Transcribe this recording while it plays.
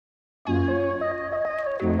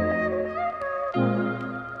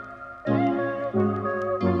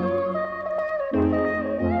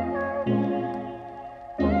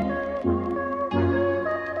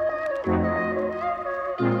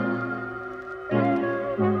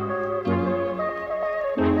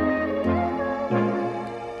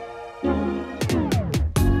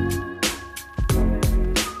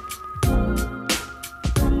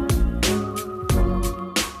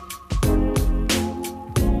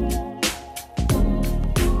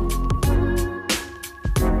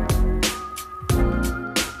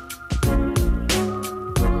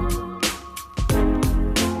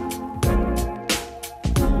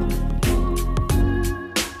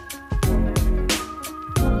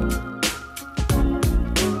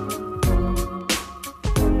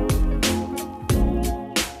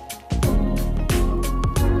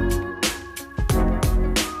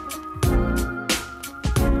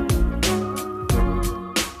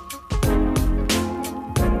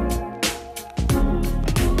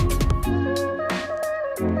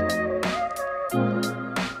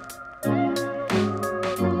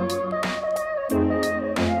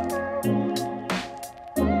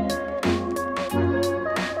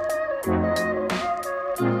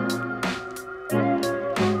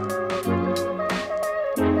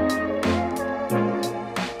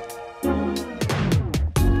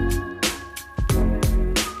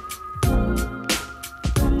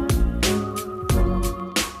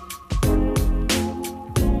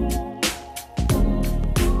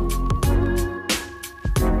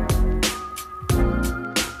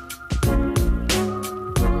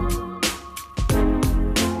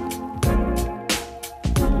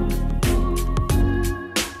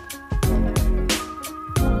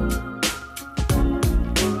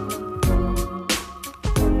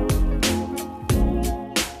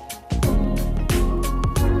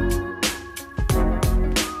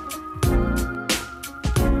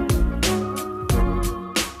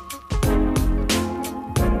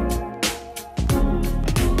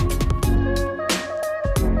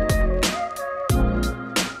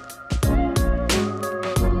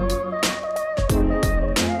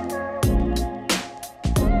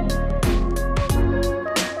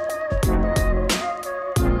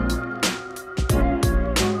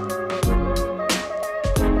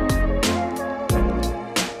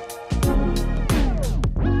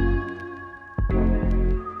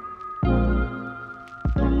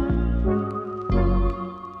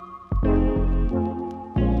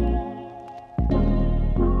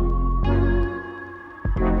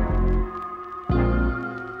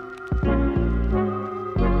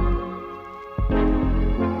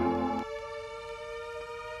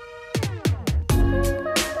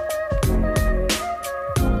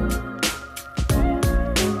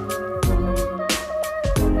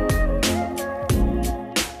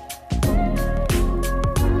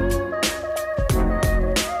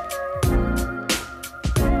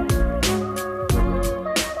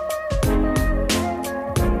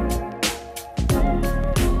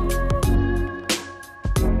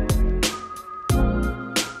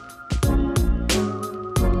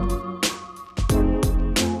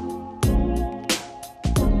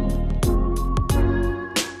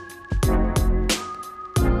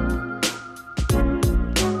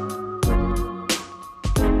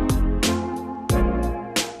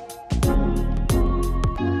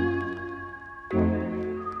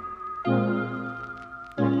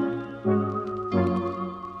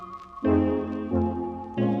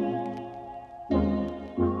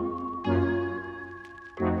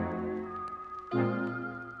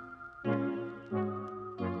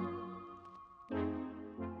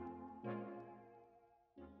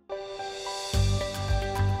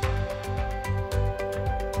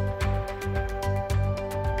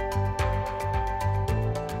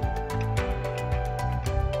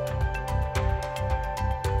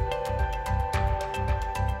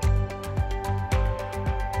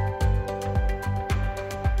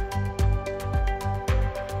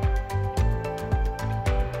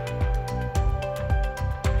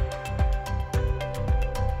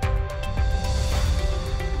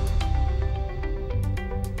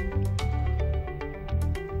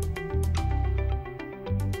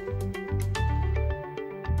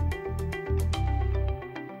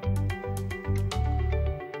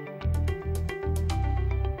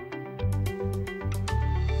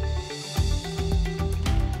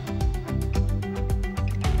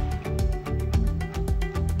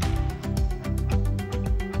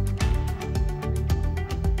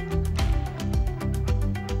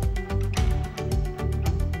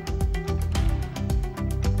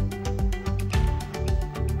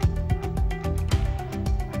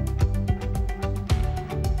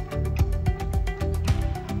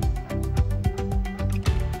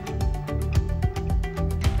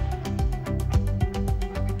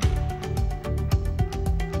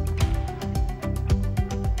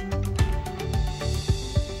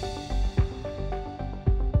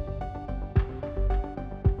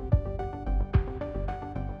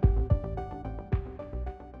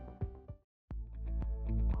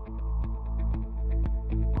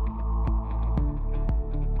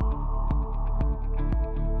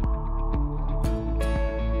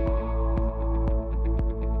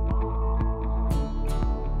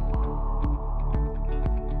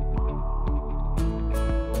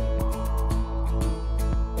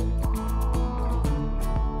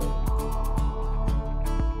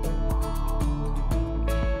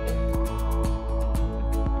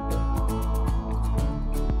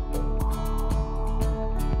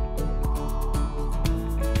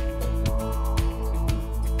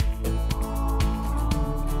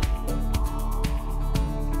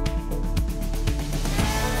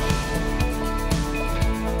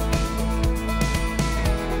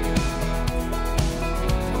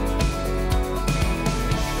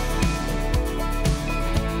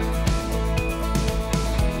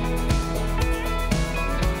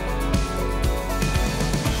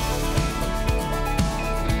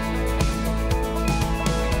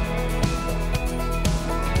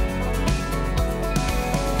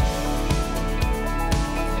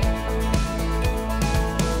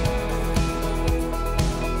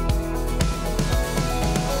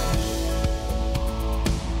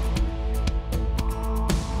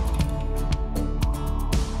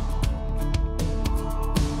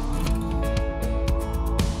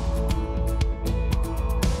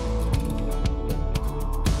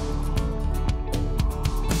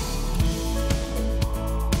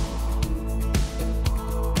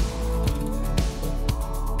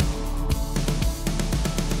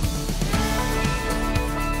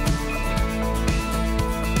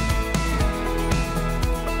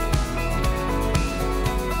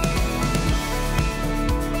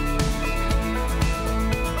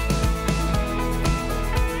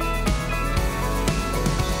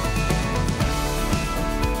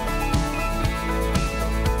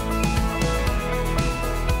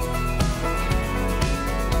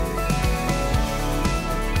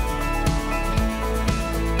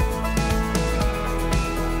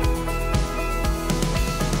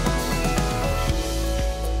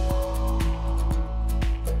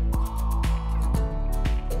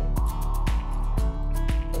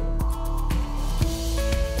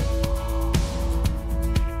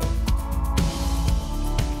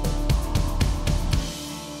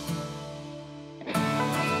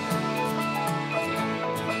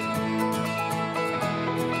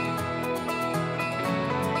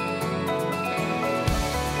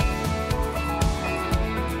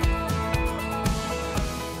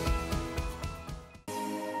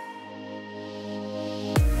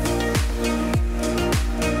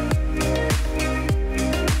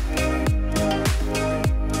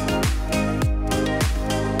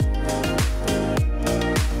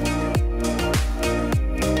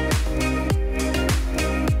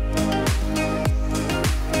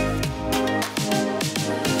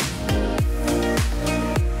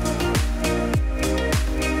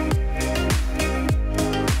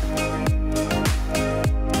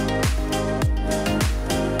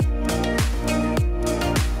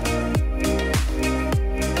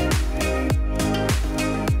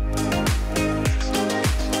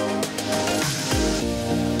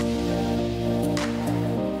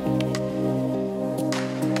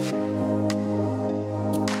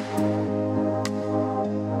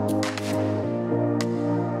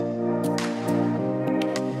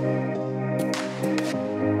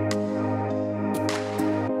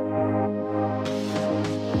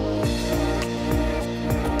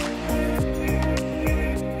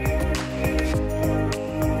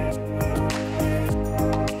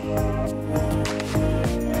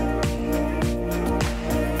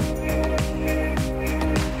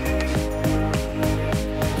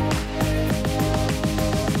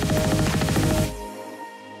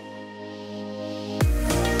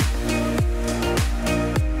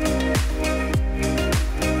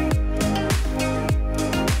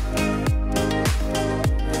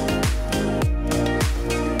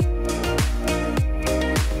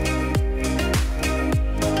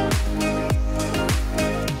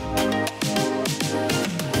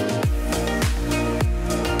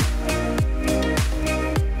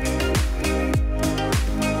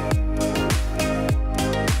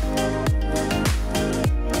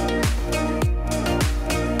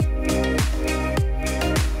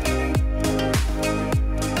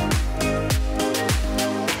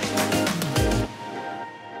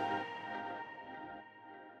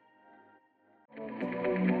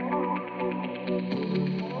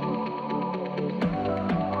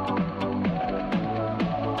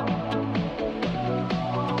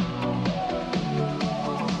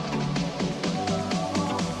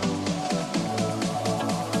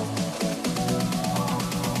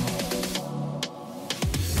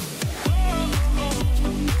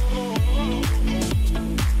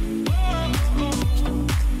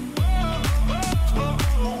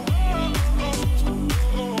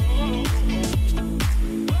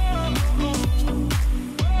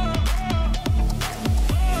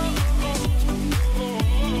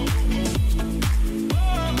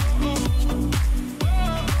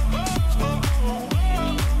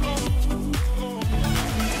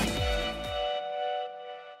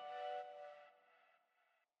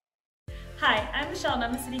Michelle and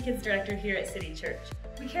I'm the City Kids Director here at City Church.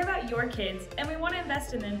 We care about your kids and we want to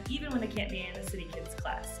invest in them even when they can't be in the City Kids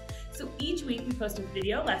class. So each week we post a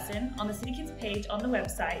video lesson on the City Kids page on the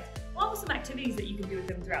website, along with some activities that you can do with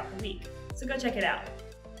them throughout the week. So go check it out.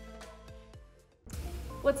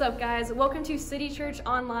 What's up, guys? Welcome to City Church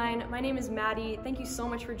Online. My name is Maddie. Thank you so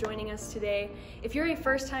much for joining us today. If you're a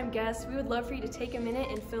first-time guest, we would love for you to take a minute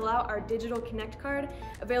and fill out our digital Connect card,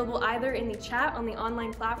 available either in the chat on the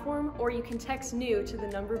online platform, or you can text NEW to the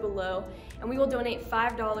number below, and we will donate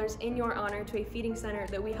 $5 in your honor to a feeding center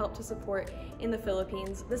that we help to support in the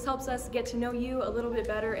Philippines. This helps us get to know you a little bit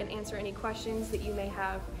better and answer any questions that you may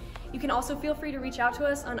have. You can also feel free to reach out to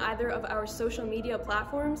us on either of our social media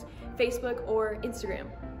platforms, Facebook or Instagram.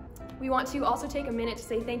 We want to also take a minute to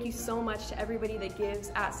say thank you so much to everybody that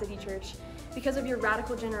gives at City Church. Because of your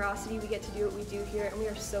radical generosity, we get to do what we do here, and we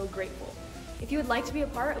are so grateful. If you would like to be a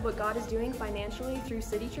part of what God is doing financially through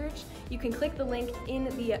City Church, you can click the link in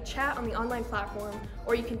the chat on the online platform,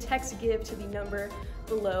 or you can text GIVE to the number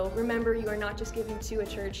below. Remember, you are not just giving to a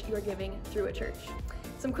church, you are giving through a church.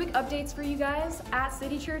 Some quick updates for you guys. At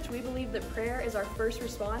City Church, we believe that prayer is our first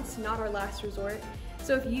response, not our last resort.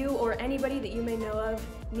 So if you or anybody that you may know of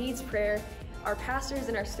needs prayer, our pastors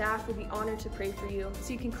and our staff would be honored to pray for you.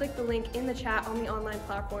 So you can click the link in the chat on the online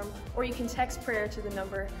platform, or you can text prayer to the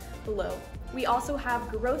number below. We also have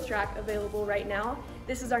Growth Track available right now.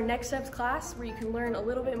 This is our Next Steps class where you can learn a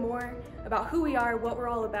little bit more about who we are, what we're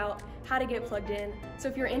all about, how to get plugged in. So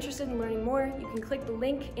if you're interested in learning more, you can click the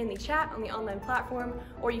link in the chat on the online platform,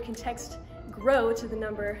 or you can text GROW to the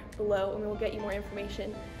number below, and we will get you more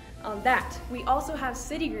information on that. We also have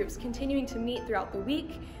city groups continuing to meet throughout the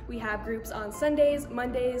week. We have groups on Sundays,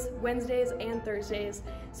 Mondays, Wednesdays, and Thursdays.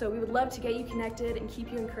 So we would love to get you connected and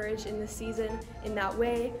keep you encouraged in this season in that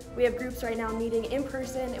way. We have groups right now meeting in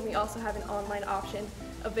person, and we also have an online option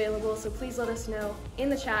available. So please let us know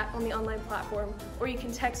in the chat on the online platform, or you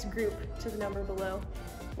can text GROUP to the number below.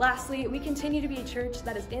 Lastly, we continue to be a church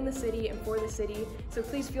that is in the city and for the city, so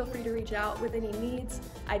please feel free to reach out with any needs,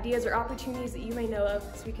 ideas, or opportunities that you may know of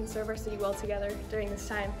so we can serve our city well together during this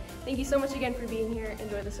time. Thank you so much again for being here.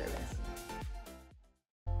 Enjoy the service.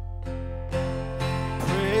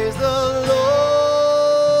 Praise the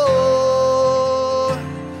Lord,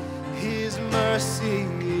 His mercy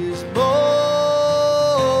is more,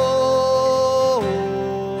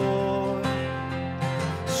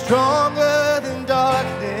 stronger than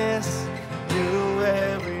darkness, new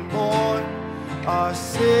every morn. Our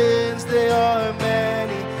sins, they are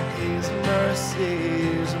many, His mercy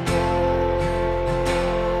is more.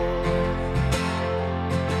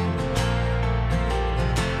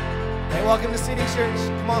 Hey, welcome to City Church.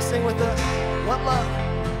 Come on, sing with us. What love?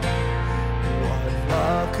 What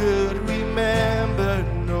love could remember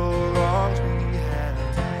no wrongs we have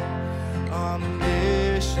done?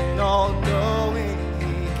 Omniscient, all-knowing,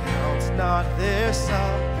 He counts not their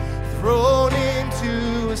sum, thrown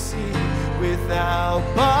into a sea without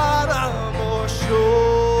bottom or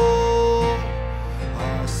shore.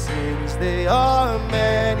 Our sins, they are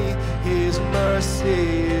many, His mercy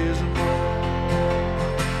is more.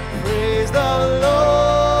 Praise the Lord,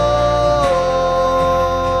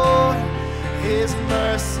 His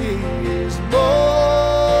mercy is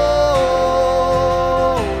more,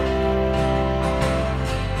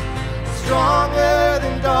 stronger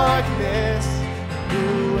than darkness,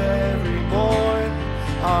 new every morn.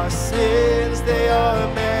 Our sins, they are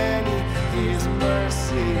many, His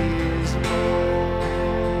mercy is more.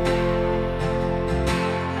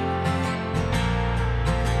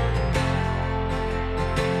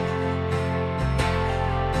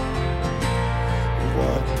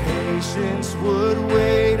 What patience would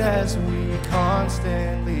wait as we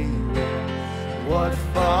constantly wait? What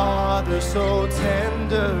Father so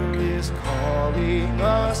tender is calling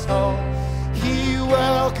us home? He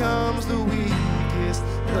welcomes the weakest,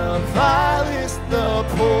 the vilest, the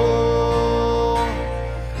poor.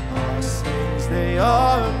 Our sins, they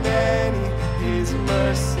are many, His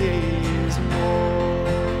mercy is more.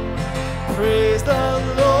 Praise the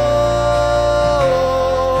Lord,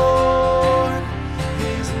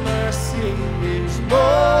 His mercy is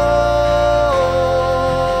more,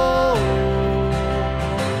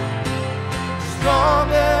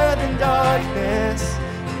 stronger than darkness,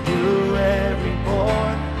 new every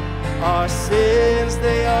morn. Our sins,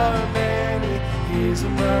 they are many, His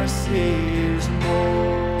mercy is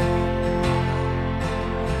more.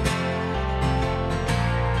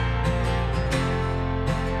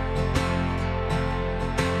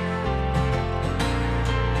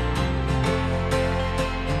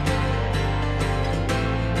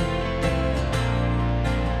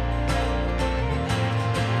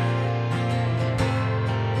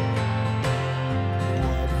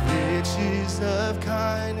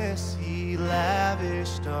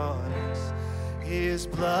 His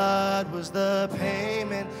blood was the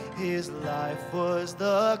payment, His life was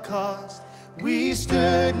the cost. We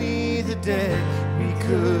stood neath the debt we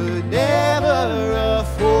could never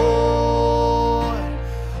afford.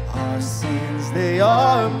 Our sins, they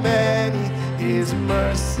are many, His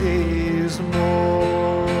mercy is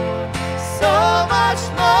more. So much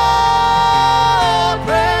more,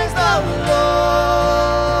 praise the Lord.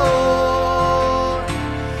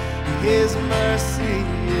 His mercy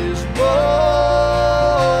is more,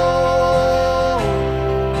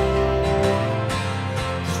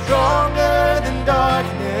 stronger than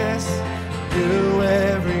darkness, new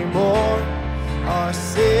every morn. Our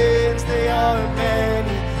sins, they are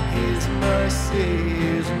many, His mercy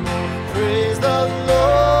is more. Praise the Lord.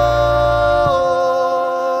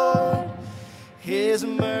 His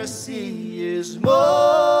mercy is more,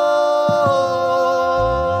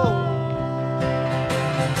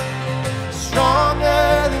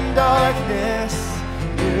 stronger than darkness,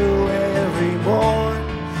 new every morn.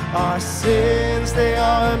 Our sins, they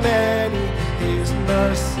are many, His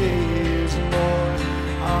mercy is more.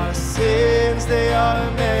 Our sins, they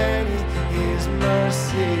are many, His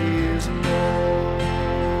mercy is more.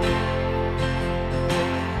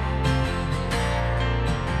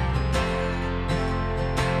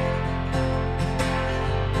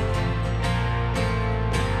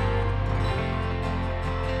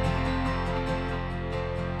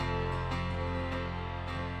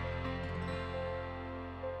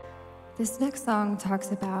 This next song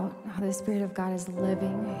talks about how the Spirit of God is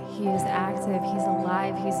living. He is active, He's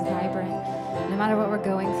alive, He's vibrant. No matter what we're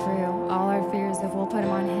going through, all our fears, if we'll put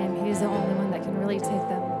them on Him, He's the only one that can really take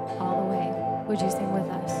them all away. Would you sing with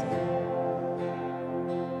us?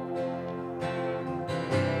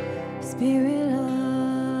 Spirit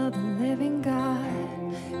of the living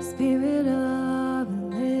God, Spirit of the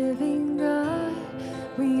living God,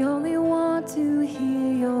 we only want to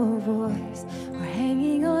hear your voice. We're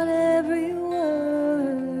hanging on every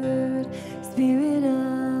word. Spirit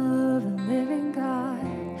of the living God,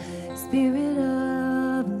 Spirit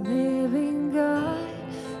of the living God,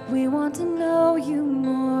 we want to know you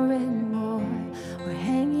more and more. We're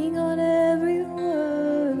hanging on every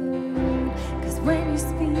word. 'Cause when you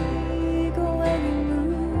speak or when you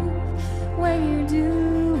move, when you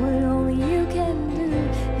do what only you can do,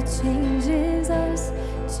 it changes us,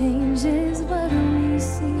 changes what we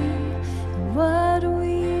see. What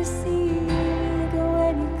we see,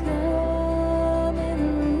 when you come in the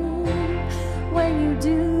room, when you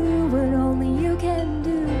do what only you can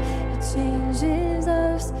do, it changes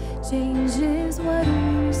us, changes what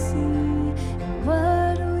we see,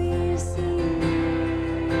 what we see.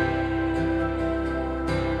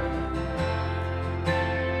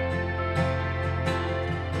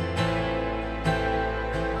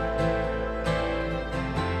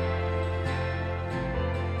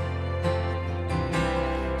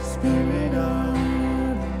 Spirit of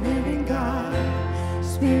the living God,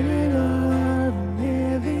 Spirit of the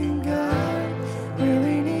living God, we're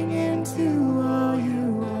leaning into all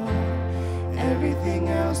you are. Everything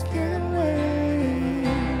else can wait.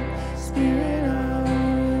 Spirit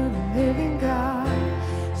of the living God,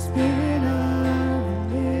 Spirit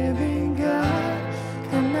of the living God,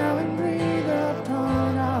 come now and breathe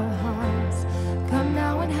upon our hearts. Come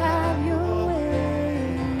now and have your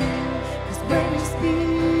way. 'Cause when you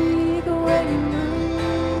speak, when you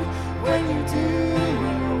move, when you do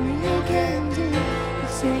what only you can do, it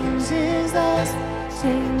changes us,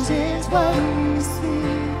 changes what we see,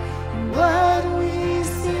 and what we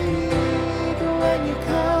see. When you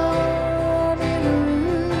come in the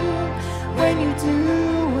room, when you do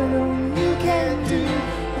what only you can do,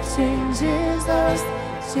 it changes us,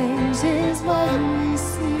 changes what we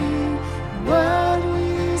see, and what we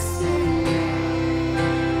see.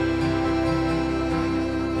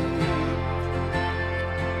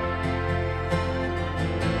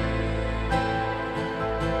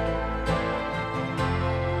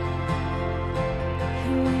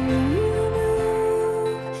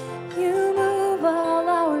 You move all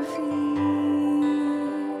our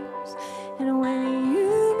fears. And when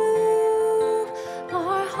you move,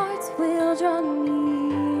 our hearts will draw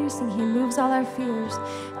near. Sing, He moves all our fears.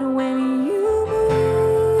 And when you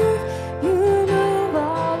move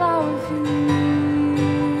all our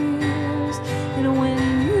fears. And when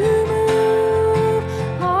you move,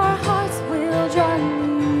 our hearts will draw near.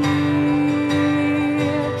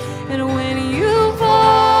 And when you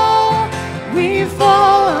fall, we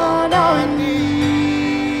fall on our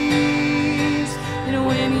knees. And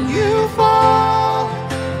when you fall,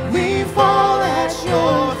 we fall at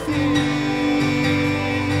your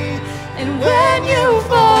feet. And when you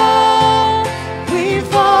fall, we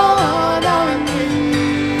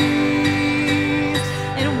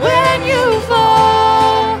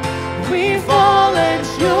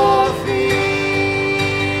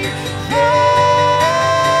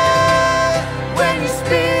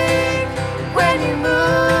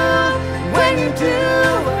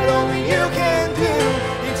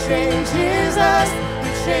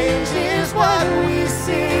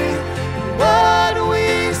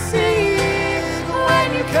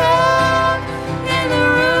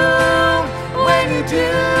do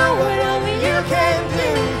what only you can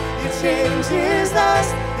do. It changes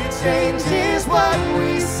us, it changes what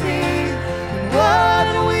we see. What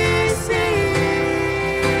do we see?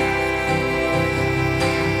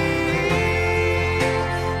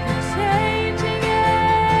 Changing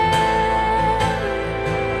everything.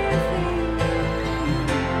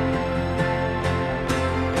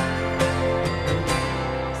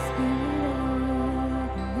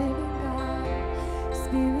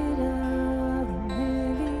 Spirit of the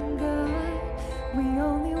living God, we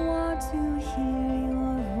only want to hear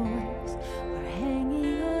your voice. We're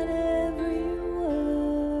hanging on every word.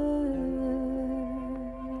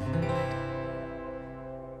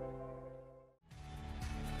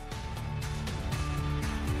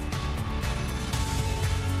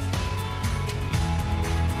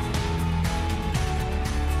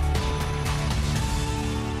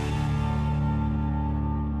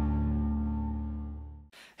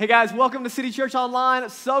 Hey guys, welcome to City Church Online.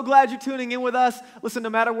 So glad you're tuning in with us. Listen, no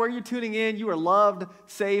matter where you're tuning in, you are loved,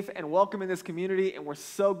 safe, and welcome in this community, and we're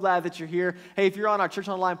so glad that you're here. Hey, if you're on our Church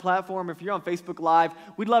Online platform, if you're on Facebook Live,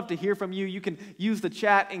 we'd love to hear from you. You can use the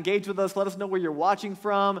chat, engage with us, let us know where you're watching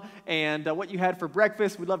from, and what you had for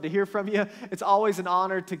breakfast. We'd love to hear from you. It's always an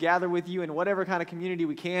honor to gather with you in whatever kind of community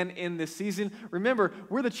we can in this season. Remember,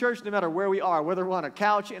 we're the church no matter where we are, whether we're on a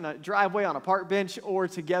couch, in a driveway, on a park bench, or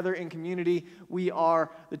together in community, we are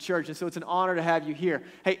the church, and so it's an honor to have you here.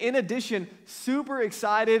 Hey, in addition, super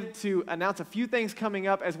excited to announce a few things coming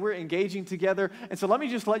up as we're engaging together, and so let me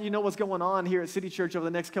just let you know what's going on here at City Church over the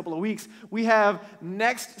next couple of weeks. We have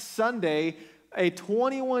next Sunday a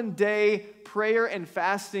 21-day prayer and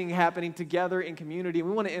fasting happening together in community, and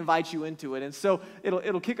we want to invite you into it. And so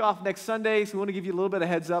it'll kick off next Sunday, so we want to give you a little bit of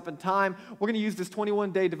heads up and time. We're going to use this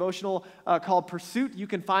 21-day devotional called Pursuit. You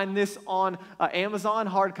can find this on Amazon,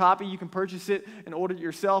 hard copy. You can purchase it and order it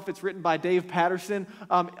yourself. It's written by Dave Patterson.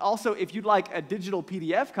 Also, if you'd like a digital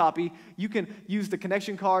PDF copy, you can use the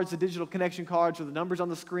connection cards, the digital connection cards with the numbers on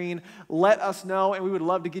the screen. Let us know, and we would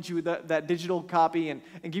love to get you that digital copy and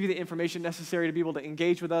give you the information necessary to be able to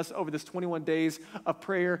engage with us over this 21 days of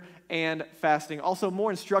prayer and fasting. Also, more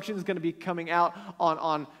instruction is going to be coming out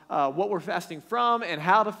on what we're fasting from and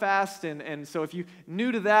how to fast. And so if you're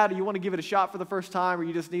new to that, or you want to give it a shot for the first time, or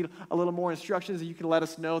you just need a little more instructions, you can let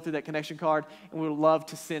us know through that connection card, and we would love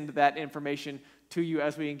to send that information to you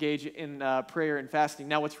as we engage in prayer and fasting.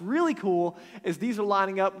 Now, what's really cool is these are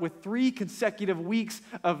lining up with 3 consecutive weeks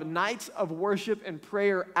of nights of worship and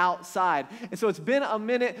prayer outside. And so it's been a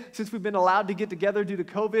minute since we've been allowed to get together due to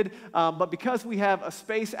COVID, but because we have a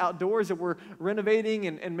space outdoors that we're renovating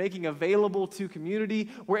and making available to community,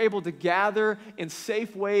 we're able to gather in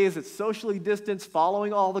safe ways that's socially distanced,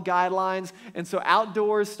 following all the guidelines. And so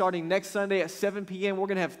outdoors, starting next Sunday at 7 p.m., we're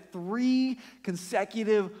going to have 3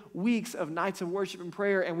 consecutive weeks of nights of worship and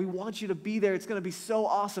prayer, and we want you to be there. It's going to be so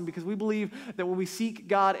awesome because we believe that when we seek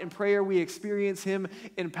God in prayer, we experience Him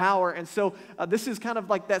in power. And so this is kind of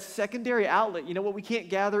like that secondary outlet. You know what? We can't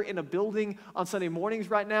gather in a building on Sunday mornings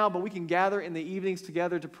right now, but we can gather in the evenings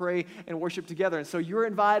together to pray and worship together. And so you're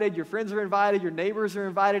invited, your friends are invited, your neighbors are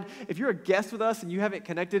invited. If you're a guest with us and you haven't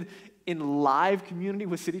connected in live community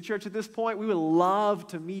with City Church at this point, we would love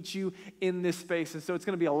to meet you in this space. And so it's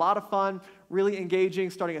going to be a lot of fun, really engaging,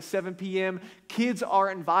 starting at 7 p.m. Kids are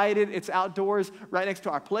invited. It's outdoors right next to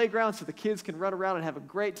our playground, so the kids can run around and have a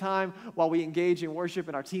great time while we engage in worship,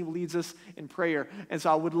 and our team leads us in prayer. And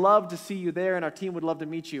so I would love to see you there, and our team would love to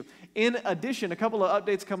meet you. In addition, a couple of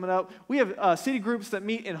updates coming up. We have city groups that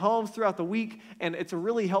meet in homes throughout the week, and it's a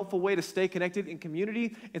really helpful way to stay connected in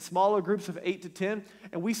community in smaller groups of 8 to 10.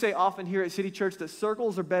 And we say often here at City Church that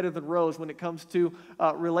circles are better than rows when it comes to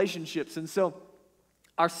relationships. And so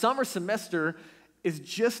our summer semester is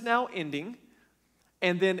just now ending,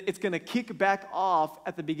 and then it's going to kick back off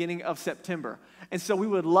at the beginning of September. And so we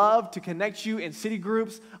would love to connect you in city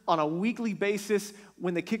groups on a weekly basis.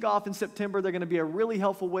 When they kick off in September, they're going to be a really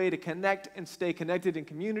helpful way to connect and stay connected in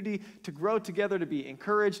community, to grow together, to be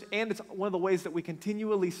encouraged, and it's one of the ways that we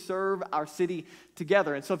continually serve our city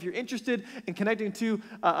together. And so if you're interested in connecting to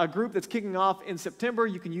a group that's kicking off in September,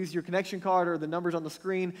 you can use your connection card or the numbers on the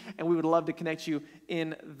screen, and we would love to connect you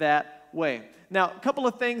in that way. Now, a couple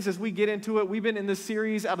of things as we get into it. We've been in this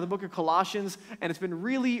series out of the book of Colossians, and it's been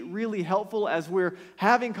really, really helpful as we're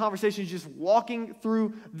having conversations, just walking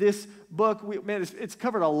through this book. Man, it's it's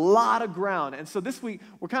covered a lot of ground. And so this week,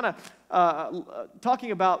 we're kind of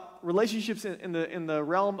talking about relationships in the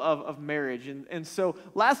realm of marriage. And so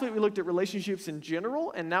last week, we looked at relationships in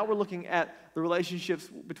general, and now we're looking at the relationships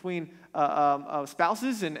between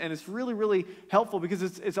spouses, and it's really, really helpful because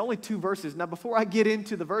it's only 2 verses. Now, before I get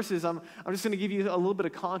into the verses, I'm just going to give you a little bit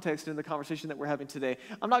of context in the conversation that we're having today.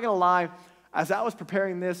 I'm not going to lie. As I was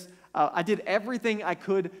preparing this, I did everything I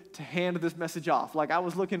could to hand this message off. Like, I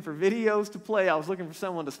was looking for videos to play. I was looking for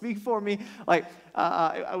someone to speak for me. Like,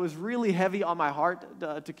 I was really heavy on my heart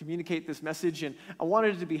to communicate this message, and I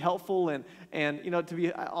wanted it to be helpful. And to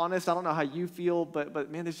be honest, I don't know how you feel,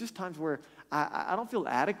 but man, there's just times where I don't feel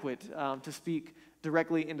adequate to speak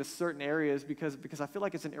directly into certain areas because I feel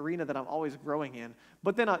like it's an arena that I'm always growing in.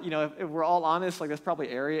 But then, if we're all honest, like that's probably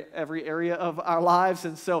every area of our lives.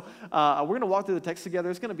 And so we're going to walk through the text together.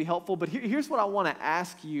 It's going to be helpful. But here's what I want to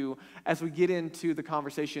ask you as we get into the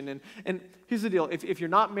conversation. And here's the deal. If you're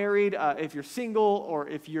not married, if you're single, or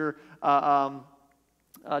if you're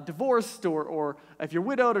divorced, or if you're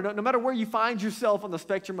widowed, or no matter where you find yourself on the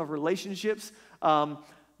spectrum of relationships,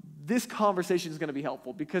 this conversation is going to be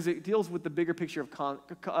helpful because it deals with the bigger picture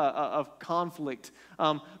of conflict.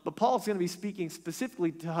 But Paul's going to be speaking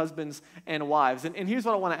specifically to husbands and wives. And here's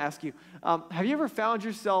what I want to ask you. Have you ever found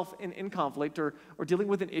yourself in conflict or dealing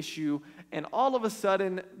with an issue, and all of a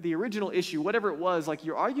sudden the original issue, whatever it was, like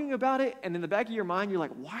you're arguing about it, and in the back of your mind you're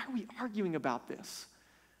like, why are we arguing about this?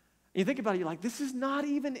 And you think about it, you're like, this is not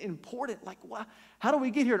even important. Like, how do we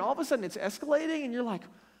get here? And all of a sudden it's escalating, and you're like,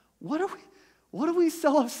 what are we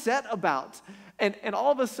so upset about? And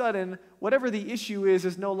all of a sudden, whatever the issue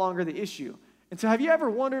is no longer the issue. And so have you ever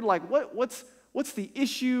wondered, like, what's the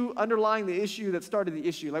issue underlying the issue that started the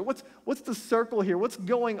issue? Like, what's the circle here? What's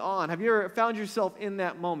going on? Have you ever found yourself in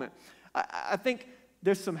that moment? I think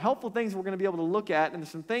there's some helpful things we're going to be able to look at, and there's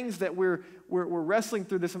some things that we're wrestling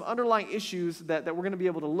through. There's some underlying issues that we're going to be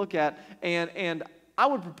able to look at, and I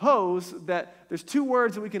would propose that there's 2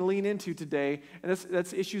 words that we can lean into today, and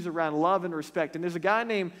that's issues around love and respect. And there's a guy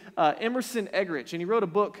named Emerson Eggerichs, and he wrote a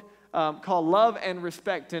book called Love and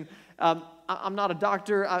Respect. And I'm not a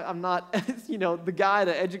doctor. I'm not the guy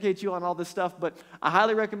to educate you on all this stuff, but I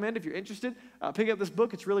highly recommend, if you're interested, pick up this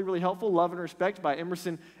book. It's really, really helpful, Love and Respect by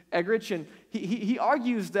Emerson Eggerichs. And he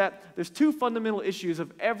argues that there's 2 fundamental issues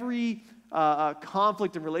of every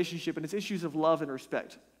conflict and relationship, and it's issues of love and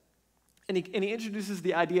respect. And he introduces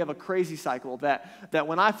the idea of a crazy cycle, that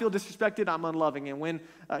when I feel disrespected, I'm unloving. And when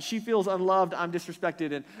she feels unloved, I'm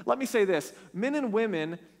disrespected. And let me say this, men and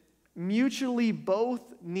women mutually both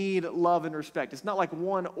need love and respect. It's not like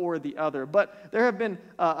one or the other. But there have been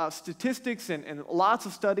statistics and lots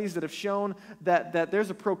of studies that have shown that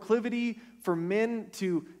there's a proclivity for men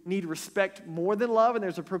to need respect more than love, and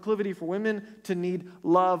there's a proclivity for women to need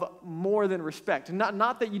love more than respect.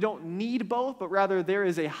 Not that you don't need both, but rather there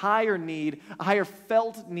is a higher need, a higher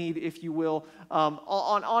felt need, if you will,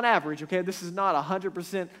 on average. Okay, this is not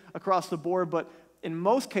 100% across the board, but in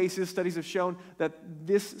most cases, studies have shown that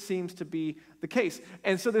this seems to be the case.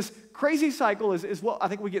 And so this crazy cycle is what I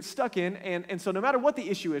think we get stuck in. And so no matter what the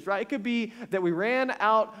issue is, right? It could be that we ran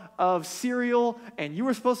out of cereal and you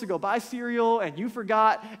were supposed to go buy cereal and you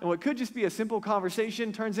forgot. And what could just be a simple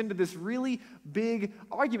conversation turns into this really big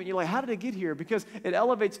argument. You're like, how did it get here? Because it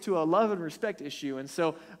elevates to a love and respect issue. And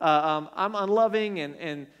so I'm unloving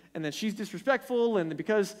and then she's disrespectful, and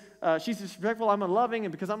because she's disrespectful, I'm unloving,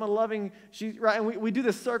 and because I'm unloving, she's right. And we do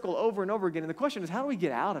this circle over and over again. And the question is, how do we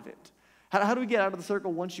get out of it? How do we get out of the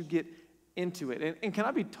circle once you get into it? And can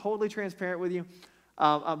I be totally transparent with you?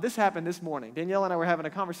 This happened this morning. Danielle and I were having a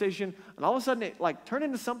conversation, and all of a sudden it like turned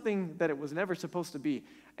into something that it was never supposed to be.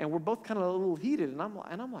 And we're both kind of a little heated, and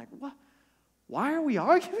I'm like, what? Why are we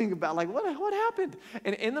arguing about? Like, what happened?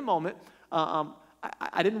 And in the moment,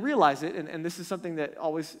 I didn't realize it, and this is something that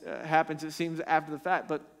always happens, it seems, after the fact,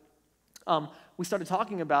 but we started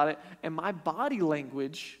talking about it, and my body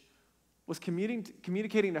language was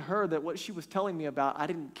communicating to her that what she was telling me about, I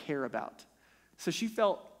didn't care about. So she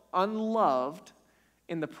felt unloved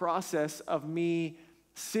in the process of me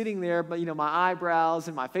sitting there, but my eyebrows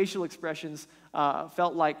and my facial expressions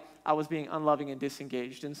felt like I was being unloving and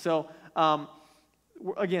disengaged. And so,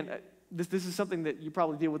 again, this is something that you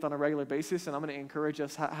probably deal with on a regular basis, and I'm going to encourage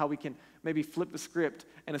us how we can maybe flip the script,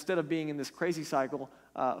 and instead of being in this crazy cycle,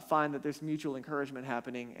 find that there's mutual encouragement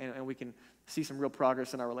happening, and we can see some real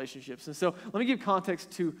progress in our relationships. And so let me give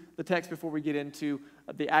context to the text before we get into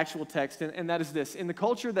the actual text, and that is this. In the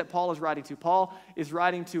culture that Paul is writing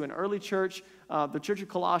to an early church, the church of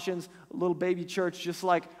Colossians, a little baby church, just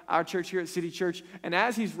like our church here at City Church. And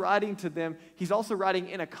as he's writing to them, he's also writing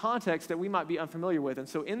in a context that we might be unfamiliar with. And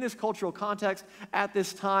so in this cultural context, at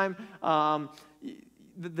this time,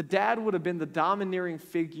 the dad would have been the domineering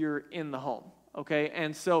figure in the home. Okay,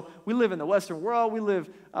 and so we live in the Western world. We live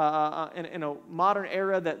in a modern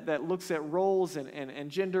era that looks at roles and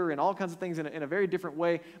gender and all kinds of things in a very different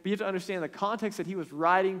way. But you have to understand the context that he was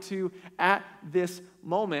writing to at this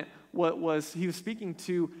moment. He was speaking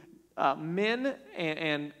to men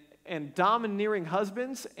and domineering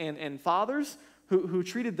husbands and fathers who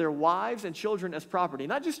treated their wives and children as property.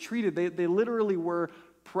 Not just treated, they literally were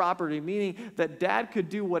property, meaning that dad could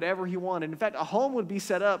do whatever he wanted. In fact, a home would be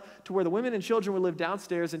set up to where the women and children would live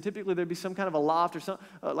downstairs, and typically there'd be some kind of a loft or some,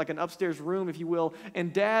 like an upstairs room, if you will,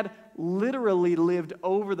 and dad literally lived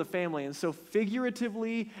over the family. And so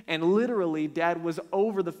figuratively and literally, dad was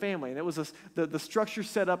over the family, and it was the structure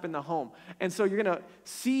set up in the home. And so you're going to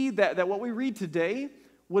see that what we read today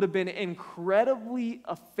would have been incredibly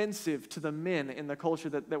offensive to the men in the culture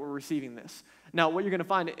that were receiving this. Now, what you're going to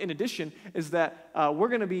find in addition is that we're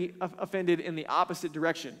going to be offended in the opposite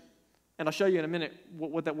direction. And I'll show you in a minute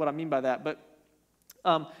what I mean by that. But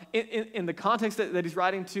in the context that he's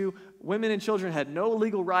writing to, women and children had no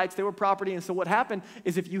legal rights. They were property. And so what happened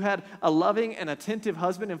is if you had a loving and attentive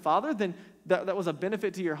husband and father, then that was a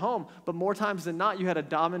benefit to your home. But more times than not, you had a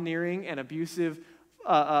domineering and abusive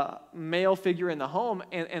male figure in the home,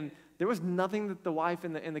 and there was nothing that the wife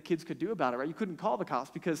and the kids could do about it, right? You couldn't call the cops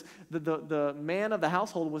because the man of the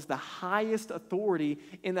household was the highest authority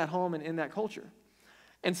in that home and in that culture.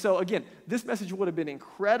 And so, again, this message would have been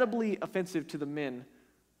incredibly offensive to the men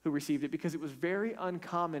who received it because it was very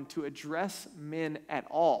uncommon to address men at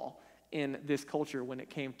all in this culture when it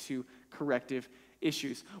came to corrective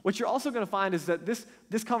issues. What you're also going to find is that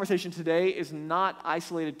this conversation today is not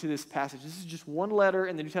isolated to this passage. This is just one letter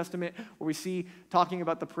in the New Testament where we see talking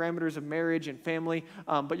about the parameters of marriage and family,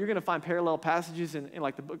 but you're going to find parallel passages in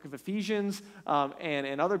like the book of Ephesians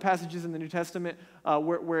and other passages in the New Testament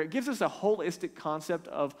where it gives us a holistic concept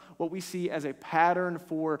of what we see as a pattern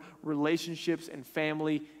for relationships and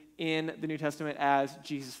family in the New Testament as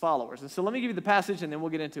Jesus followers. And so let me give you the passage and then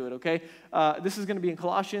we'll get into it, okay? This is going to be in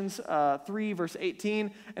Colossians 3, verse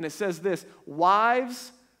 18, and it says this: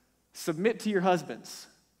 "Wives, submit to your husbands."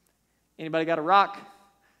 Anybody got a rock?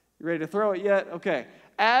 You ready to throw it yet? Okay.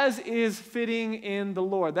 "As is fitting in the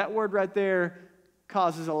Lord." That word right there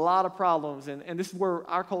causes a lot of problems, and this is where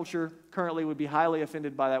our culture currently would be highly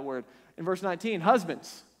offended by that word. In verse 19,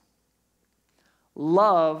 "Husbands,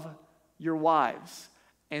 love your wives,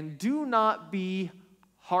 and do not be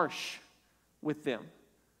harsh with them."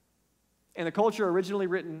 And the culture originally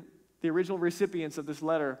written, the original recipients of this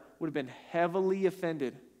letter would have been heavily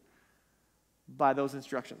offended by those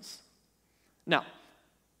instructions. Now,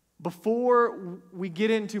 before we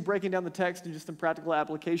get into breaking down the text and just some practical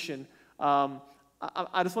application,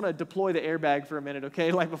 I just want to deploy the airbag for a minute,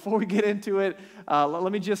 okay? Like before we get into it,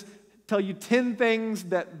 let me just tell you 10 things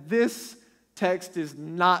that this text is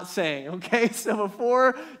not saying, okay? So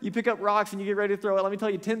before you pick up rocks and you get ready to throw it, let me tell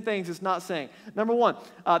you 10 things it's not saying. Number one,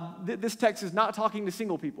 this text is not talking to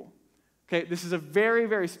single people. Okay, this is a very,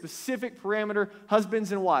 very specific parameter,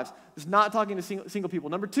 husbands and wives. It's not talking to single people.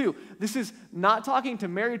 Number two, this is not talking to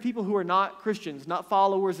married people who are not Christians, not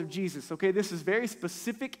followers of Jesus. Okay, this is very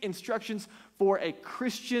specific instructions for a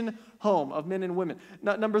Christian home of men and women.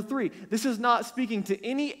 Number three, this is not speaking to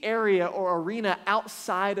any area or arena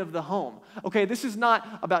outside of the home. Okay, this is not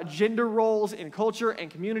about gender roles in culture and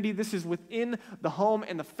community. This is within the home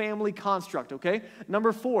and the family construct, okay?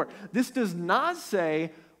 Number four, this does not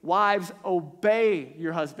say, "Wives, obey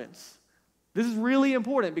your husbands." This is really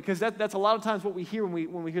important because that's a lot of times what we hear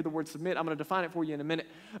when we hear the word submit. I'm going to define it for you in a minute.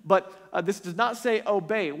 But this does not say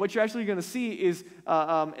obey. What you're actually going to see is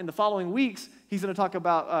in the following weeks, he's going to talk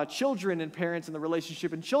about children and parents and the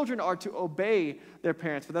relationship. And children are to obey their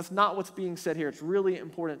parents. But that's not what's being said here. It's really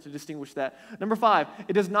important to distinguish that. Number five,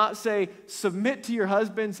 it does not say submit to your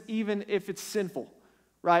husbands even if it's sinful.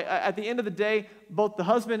 Right? At the end of the day, both the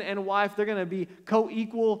husband and wife, they're going to be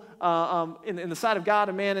co-equal in the sight of God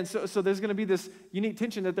and man. And so there's going to be this unique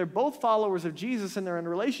tension that they're both followers of Jesus and they're in a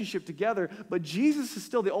relationship together, but Jesus is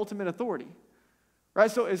still the ultimate authority.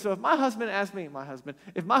 Right? So if my husband asks me,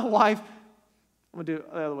 if my wife, I'm going to do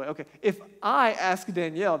it the other way. Okay. If I ask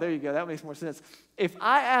Danielle, there you go, that makes more sense. If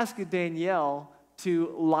I ask Danielle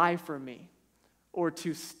to lie for me or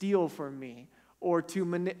to steal from me, or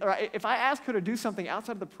if I ask her to do something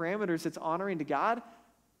outside of the parameters that's honoring to God,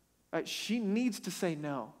 right, she needs to say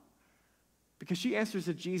no. because she answers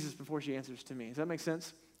to Jesus before she answers to me. Does that make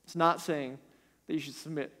sense? It's not saying that you should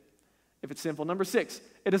submit if it's sinful. Number 6,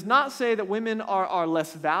 it does not say that women are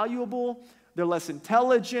less valuable, they're less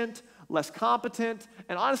intelligent, less competent.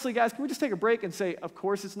 And honestly, guys, can we just take a break and say, of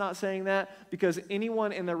course it's not saying that, because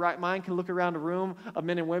anyone in their right mind can look around a room of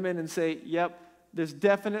men and women and say, yep, there's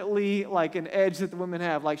definitely like an edge that the women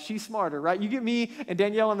have. Like, she's smarter, right? You get me and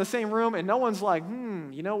Danielle in the same room and no one's like,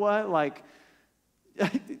 you know what? Like,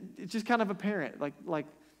 it's just kind of apparent. Like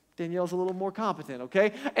Danielle's a little more competent,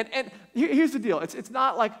 okay? And here's the deal. It's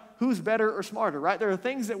not like who's better or smarter, right? There are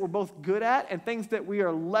things that we're both good at and things that we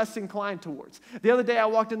are less inclined towards. The other day I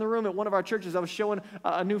walked in the room at one of our churches. I was showing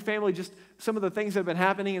a new family just some of the things that have been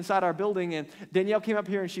happening inside our building, and Danielle came up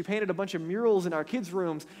here and she painted a bunch of murals in our kids'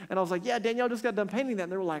 rooms, and I was like, yeah, Danielle just got done painting that,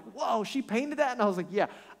 and they were like, whoa, she painted that? And I was like, yeah,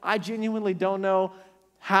 I genuinely don't know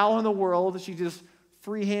how in the world she just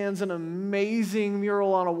freehands an amazing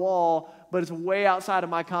mural on a wall, but it's way outside of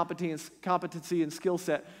my competency and skill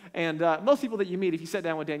set. And most people that you meet, if you sat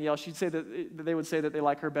down with Danielle, she'd say that they would say that they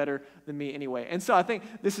like her better than me anyway. And so I think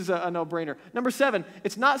this is a no-brainer. Number 7,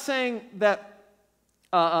 it's not saying that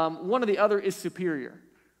one or the other is superior.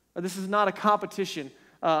 This is not a competition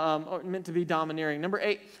meant to be domineering. Number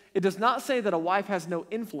 8, it does not say that a wife has no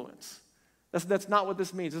influence. That's not what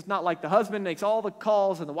this means. It's not like the husband makes all the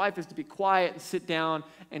calls and the wife is to be quiet and sit down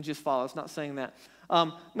and just follow. It's not saying that.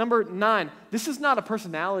 Number 9, this is not a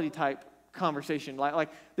personality type conversation. Like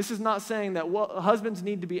this is not saying that husbands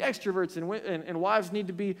need to be extroverts and wives need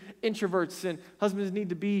to be introverts, and husbands need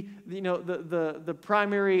to be the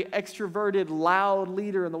primary extroverted loud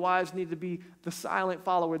leader and the wives need to be the silent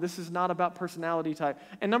follower. This is not about personality type.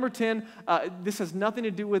 And number 10, this has nothing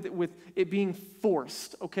to do with it being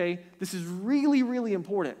forced, okay? This is really, really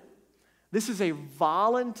important. This is a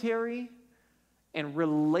voluntary and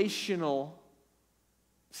relational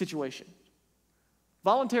situation.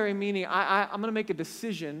 Voluntary meaning I'm going to make a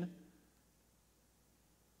decision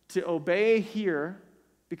to obey here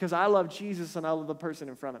because I love Jesus and I love the person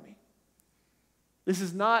in front of me. This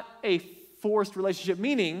is not a forced relationship,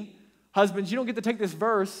 meaning, husbands, you don't get to take this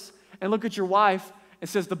verse and look at your wife and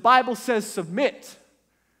says, the Bible says submit.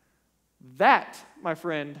 That, my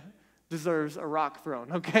friend, deserves a rock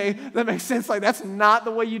thrown, okay? That makes sense. Like, that's not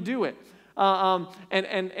the way you do it.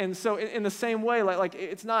 And so in the same way, like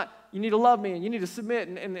it's not, you need to love me and you need to submit,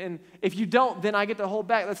 and if you don't, then I get to hold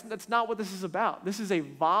back. That's not what this is about. This is a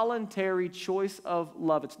voluntary choice of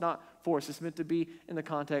love. It's not forced. It's meant to be in the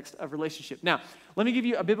context of relationship. Now, let me give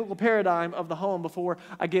you a biblical paradigm of the home before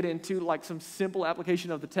I get into like some simple application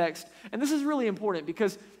of the text. And this is really important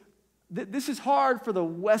because this is hard for the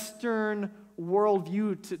Western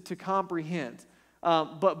worldview to comprehend.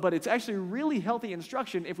 But it's actually really healthy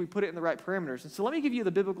instruction if we put it in the right parameters. And so let me give you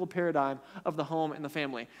the biblical paradigm of the home and the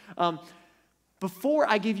family. Before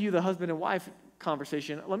I give you the husband and wife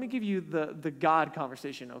conversation, let me give you the God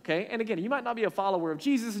conversation, okay? And again, you might not be a follower of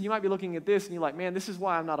Jesus, and you might be looking at this, and you're like, man, this is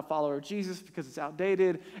why I'm not a follower of Jesus, because it's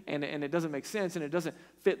outdated, and it doesn't make sense, and it doesn't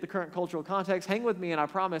fit the current cultural context. Hang with me, and I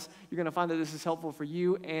promise you're going to find that this is helpful for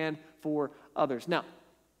you and for others. Now,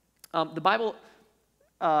 the Bible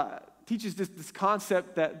teaches this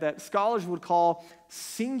concept that scholars would call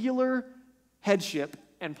singular headship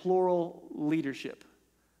and plural leadership.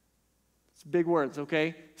 It's big words,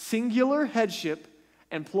 okay? Singular headship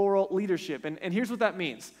and plural leadership. And here's what that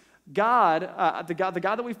means. God, the God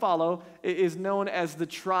that we follow is known as the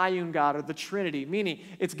triune God, or the Trinity, meaning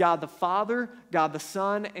it's God the Father, God the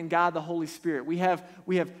Son, and God the Holy Spirit. We have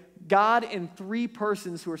God in 3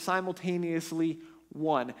 persons who are simultaneously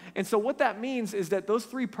one. And so what that means is that those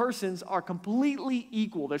 3 persons are completely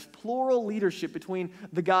equal. There's plural leadership between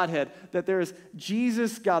the Godhead, that there's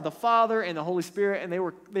Jesus, God the Father, and the Holy Spirit, and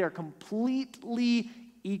they are completely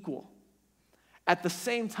equal. At the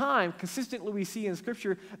same time, consistently we see in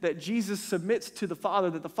Scripture that Jesus submits to the Father,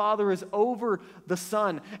 that the Father is over the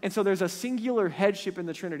Son. And so there's a singular headship in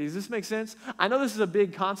the Trinity. Does this make sense? I know this is a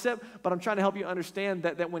big concept, but I'm trying to help you understand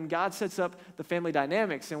that when God sets up the family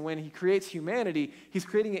dynamics and when He creates humanity, He's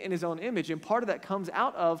creating it in His own image. And part of that comes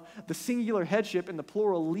out of the singular headship and the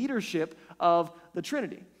plural leadership of the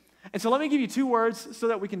Trinity. And so let me give you 2 words so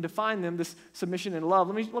that we can define them, this submission and love.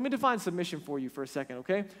 Let me define submission for you for a second,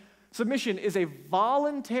 okay? Submission is a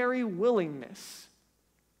voluntary willingness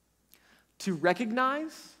to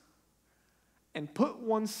recognize and put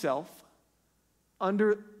oneself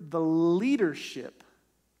under the leadership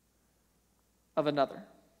of another.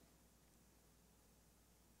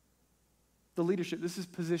 The leadership, this is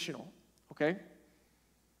positional, okay?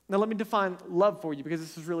 Now let me define love for you because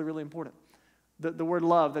this is really, really important. the word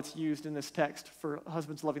love that's used in this text for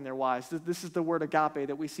husbands loving their wives. This is the word agape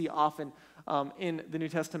that we see often in the New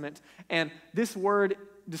Testament. And this word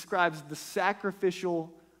describes the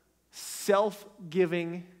sacrificial,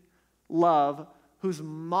 self-giving love whose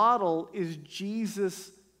model is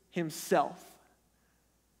Jesus himself.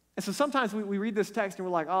 And so sometimes we read this text and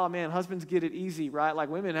we're like, oh man, husbands get it easy, right? Like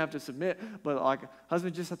women have to submit, but like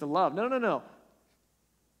husbands just have to love. No.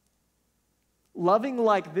 Loving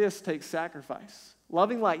like this takes sacrifice.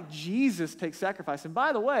 Loving like Jesus takes sacrifice. And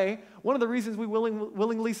by the way, one of the reasons we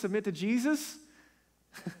willingly submit to Jesus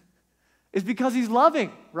is because he's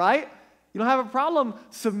loving, right? You don't have a problem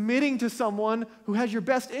submitting to someone who has your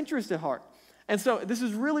best interest at heart. And so this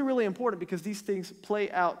is really, really important because these things play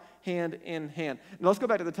out hand in hand. And let's go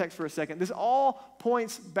back to the text for a second. This all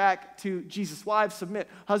points back to Jesus. Wives, submit.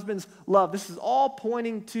 Husbands, love. This is all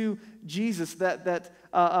pointing to Jesus, that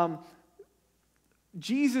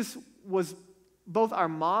Jesus was both our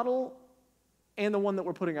model and the one that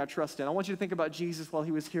we're putting our trust in. I want you to think about Jesus while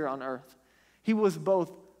he was here on earth. He was both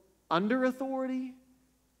under authority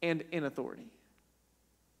and in authority.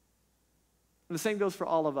 And the same goes for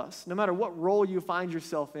all of us. No matter what role you find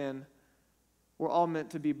yourself in, we're all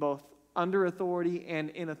meant to be both under authority and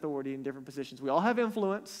in authority in different positions. We all have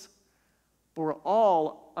influence, but we're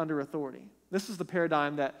all under authority. This is the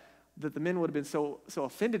paradigm that the men would have been so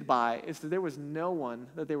offended by, is that there was no one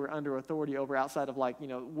that they were under authority over outside of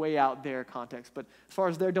way out there context. But as far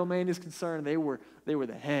as their domain is concerned, they were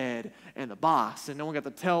the head and the boss, and no one got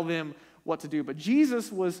to tell them what to do. But Jesus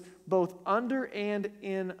was both under and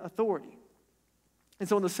in authority. And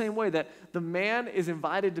so in the same way that the man is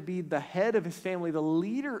invited to be the head of his family, the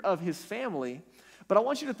leader of his family, but I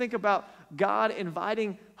want you to think about God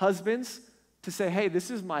inviting husbands to say, hey, this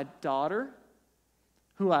is my daughter,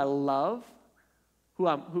 who I love, who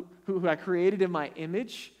I created in my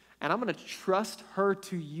image, and I'm going to trust her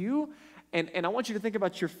to you. And I want you to think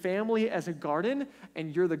about your family as a garden,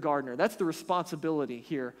 and you're the gardener. That's the responsibility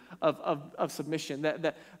here of submission,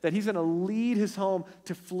 that he's going to lead his home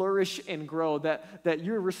to flourish and grow, that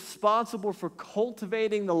you're responsible for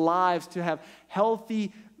cultivating the lives to have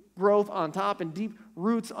healthy growth on top and deep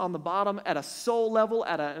roots on the bottom at a soul level,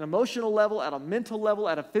 at an emotional level, at a mental level,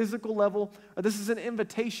 at a physical level. This is an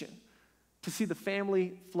invitation to see the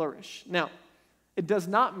family flourish. Now, it does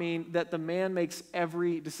not mean that the man makes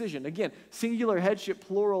every decision. Again, singular headship,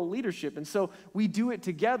 plural leadership. And so we do it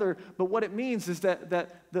together, but what it means is that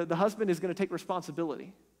the husband is going to take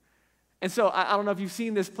responsibility. And so I don't know if you've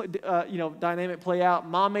seen this dynamic play out.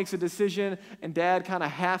 Mom makes a decision, and dad kind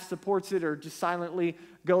of half supports it or just silently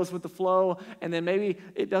goes with the flow, and then maybe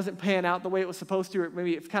it doesn't pan out the way it was supposed to, or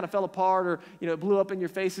maybe it kind of fell apart, or it blew up in your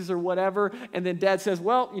faces or whatever, and then dad says,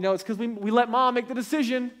 well, it's because we let mom make the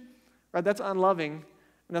decision. Right? That's unloving,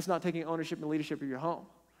 and that's not taking ownership and leadership of your home.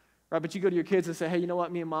 Right? But you go to your kids and say, hey, you know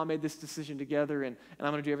what? Me and mom made this decision together, and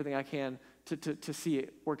I'm going to do everything I can to see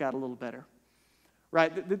it work out a little better.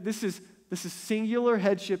 Right? This is singular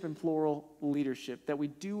headship and plural leadership, that we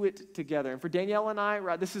do it together. And for Danielle and I,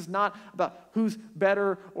 right, this is not about who's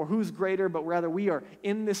better or who's greater, but rather we are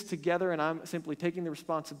in this together, and I'm simply taking the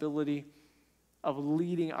responsibility of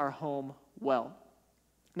leading our home well.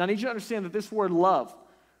 Now, I need you to understand that this word love,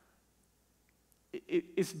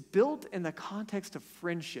 it's built in the context of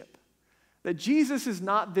friendship. That Jesus is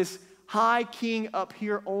not this high king up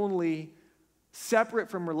here only, separate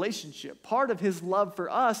from relationship. Part of his love for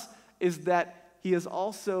us is that he is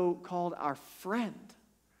also called our friend,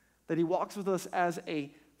 that he walks with us as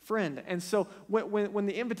a friend. And so when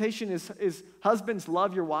the invitation is husbands,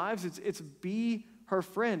 love your wives, it's be her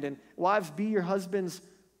friend, and wives, be your husband's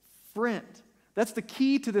friend. That's the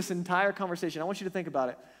key to this entire conversation. I want you to think about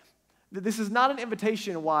it. This is not an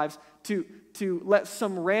invitation, wives, to let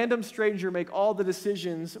some random stranger make all the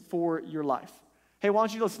decisions for your life. Hey, why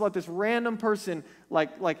don't you just let this random person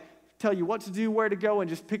like tell you what to do, where to go, and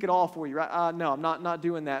just pick it all for you, right? No, I'm not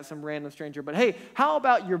doing that, some random stranger. But hey, how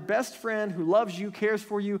about your best friend who loves you, cares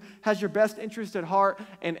for you, has your best interest at heart,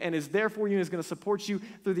 and is there for you and is going to support you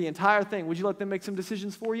through the entire thing? Would you let them make some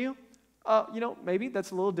decisions for you? Maybe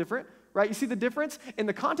that's a little different. Right? You see the difference? In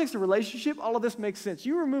the context of relationship, all of this makes sense.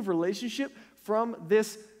 You remove relationship from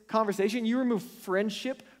this conversation, you remove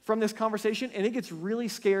friendship from this conversation, and it gets really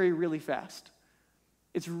scary really fast.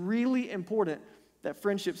 It's really important that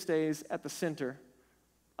friendship stays at the center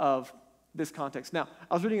of this context. Now,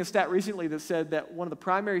 I was reading a stat recently that said that one of the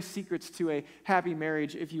primary secrets to a happy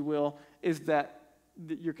marriage, if you will, is that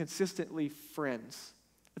you're consistently friends.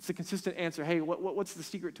 It's a consistent answer. Hey, what's the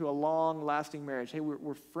secret to a long-lasting marriage? Hey,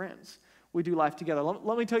 we're friends. We do life together.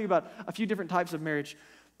 Let me tell you about a few different types of marriage.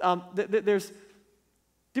 There's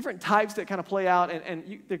different types that kind of play out,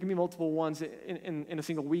 and there can be multiple ones in a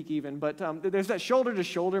single week even, but there's that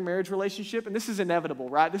shoulder-to-shoulder marriage relationship, and this is inevitable,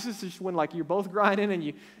 right? This is just when, like, you're both grinding, and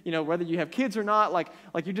you know, whether you have kids or not, like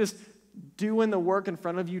you're just doing the work in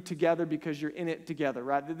front of you together because you're in it together,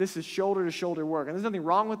 right? This is shoulder-to-shoulder work, and there's nothing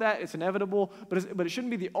wrong with that. It's inevitable, but it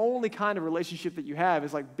shouldn't be the only kind of relationship that you have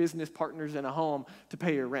is like business partners in a home to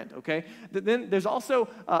pay your rent, okay? Then there's also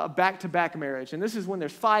a back-to-back marriage, and this is when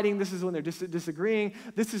there's fighting. This is when they're disagreeing.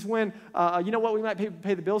 This is when, you know what, we might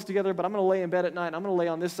pay the bills together, but I'm going to lay in bed at night, and I'm going to lay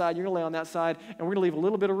on this side, you're going to lay on that side, and we're going to leave a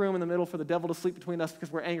little bit of room in the middle for the devil to sleep between us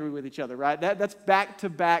because we're angry with each other, right? That's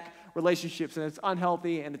back-to-back relationships, and it's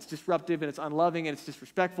unhealthy, and it's disruptive, and it's unloving, and it's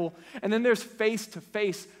disrespectful. And then there's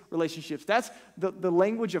face-to-face relationships. That's the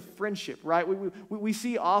language of friendship, right? We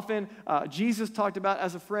see often Jesus talked about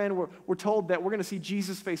as a friend. We're told that we're going to see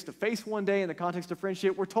Jesus face-to-face one day in the context of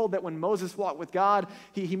friendship. We're told that when Moses walked with God,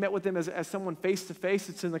 he met with him as someone face-to-face.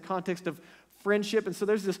 It's in the context of friendship. And so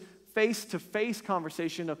there's this face-to-face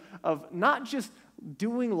conversation of not just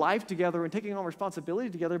doing life together and taking on responsibility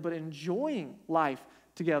together, but enjoying life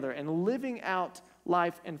together and living out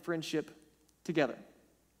life and friendship together.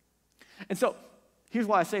 And so here's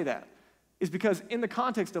why I say that, is because in the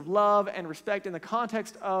context of love and respect, in the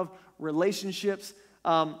context of relationships,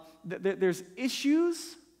 there's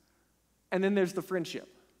issues and then there's the friendship.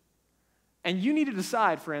 And you need to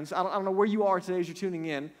decide, friends, I don't know where you are today as you're tuning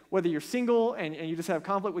in, whether you're single and you just have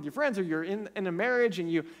conflict with your friends, or you're in a marriage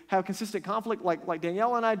and you have consistent conflict like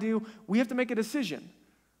Danielle and I do. We have to make a decision.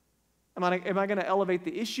 Am I going to elevate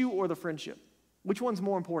the issue or the friendship? Which one's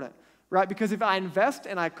more important, right? Because if I invest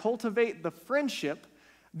and I cultivate the friendship,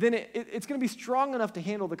 then it's going to be strong enough to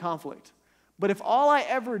handle the conflict. But if all I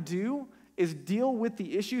ever do is deal with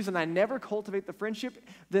the issues and I never cultivate the friendship,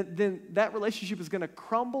 then that relationship is going to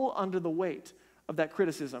crumble under the weight of that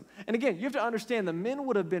criticism. And again, you have to understand the men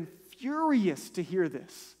would have been furious to hear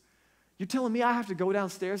this. You're telling me I have to go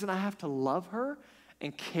downstairs and I have to love her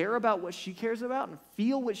and care about what she cares about and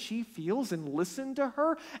feel what she feels and listen to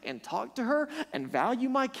her and talk to her and value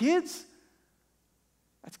my kids?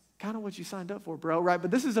 That's kind of what you signed up for, bro, right? But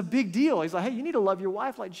this is a big deal. He's like, hey, you need to love your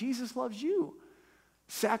wife like Jesus loves you,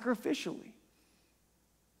 sacrificially.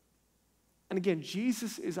 And again,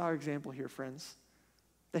 Jesus is our example here, friends,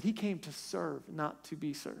 that he came to serve, not to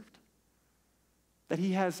be served. That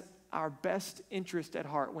he has our best interest at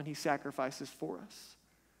heart when he sacrifices for us.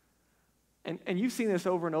 And you've seen this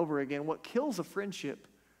over and over again. What kills a friendship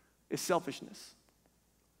is selfishness.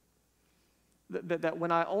 That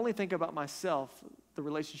when I only think about myself, the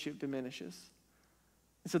relationship diminishes.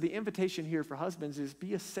 And so the invitation here for husbands is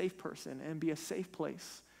be a safe person and be a safe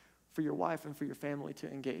place for your wife and for your family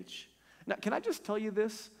to engage. Now, can I just tell you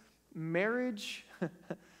this? Marriage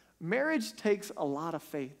takes a lot of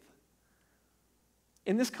faith.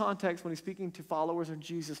 In this context, when he's speaking to followers of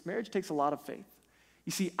Jesus, marriage takes a lot of faith.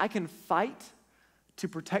 You see, I can fight to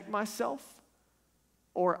protect myself,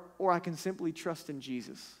 or I can simply trust in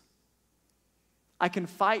Jesus. I can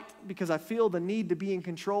fight because I feel the need to be in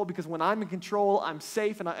control, because when I'm in control, I'm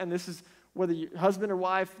safe, and this is whether you're husband or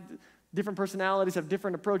wife, different personalities have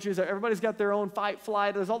different approaches. Everybody's got their own fight,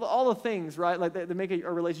 flight. There's all the things, right, like that make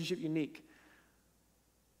a relationship unique.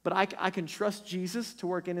 But I can trust Jesus to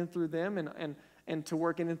work in and through them and to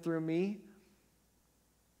work in and through me.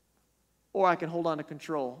 Or I can hold on to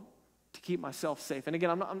control to keep myself safe. And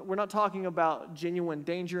again, we're not talking about genuine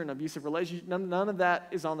danger and abusive relationship. None of that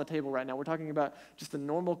is on the table right now. We're talking about just the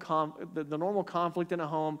normal conflict in a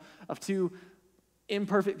home of two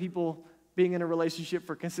imperfect people being in a relationship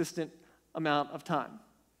for a consistent amount of time.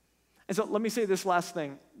 And so let me say this last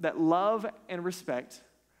thing, that love and respect,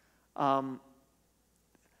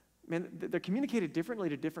 they're communicated differently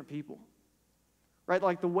to different people, right?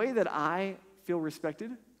 Like the way that I feel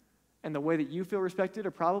respected and the way that you feel respected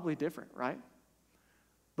are probably different, right?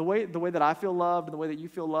 The way that I feel loved and the way that you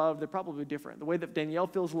feel loved, they're probably different. The way that Danielle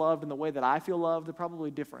feels loved and the way that I feel loved, they're probably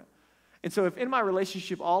different. And so if in my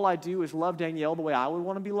relationship all I do is love Danielle the way I would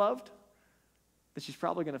want to be loved, then she's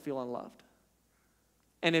probably going to feel unloved.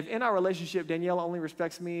 And if in our relationship Danielle only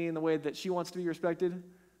respects me in the way that she wants to be respected,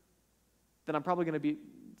 then I'm probably going to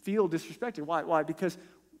feel disrespected. Why? Because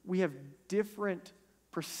we have different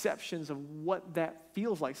perceptions of what that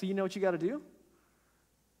feels like. So you know what you got to do?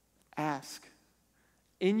 Ask.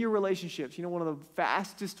 In your relationships, you know, one of the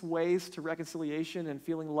fastest ways to reconciliation and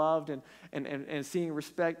feeling loved and seeing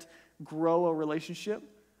respect grow a relationship,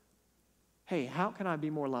 hey, how can I be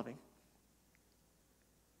more loving?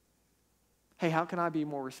 Hey, how can I be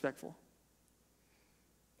more respectful?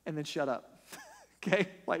 And then shut up. Okay?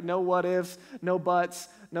 Like no what ifs, no buts,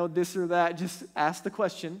 no this or that. Just ask the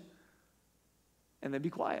question, and then be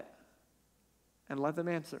quiet and let them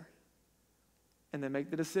answer, and then make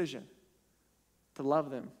the decision to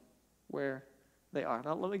love them where they are.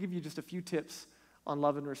 Now, let me give you just a few tips on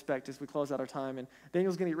love and respect as we close out our time. And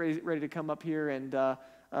Daniel's going to get ready to come up here, and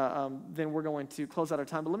then we're going to close out our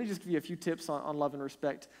time. But let me just give you a few tips on love and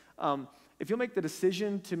respect. If you'll make the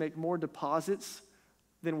decision to make more deposits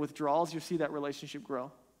than withdrawals, you'll see that relationship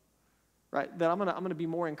grow. Right? That I'm gonna be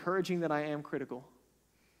more encouraging than I am critical.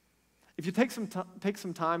 If you take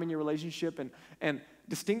some time in your relationship and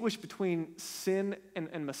distinguish between sin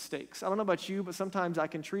and mistakes. I don't know about you, but sometimes I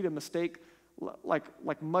can treat a mistake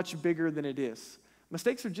like much bigger than it is.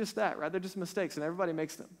 Mistakes are just that, right? They're just mistakes, and everybody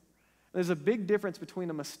makes them. There's a big difference between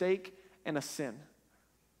a mistake and a sin.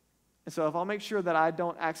 And so if I'll make sure that I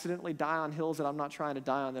don't accidentally die on hills that I'm not trying to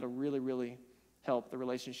die on, that'll really, really help the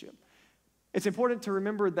relationship. It's important to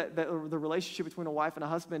remember that the relationship between a wife and a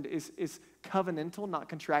husband is covenantal, not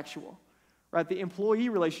contractual. Right? The employee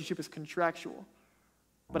relationship is contractual.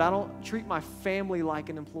 But I don't treat my family like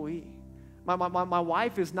an employee. My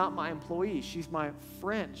wife is not my employee. She's my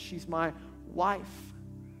friend. She's my wife.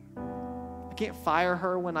 I can't fire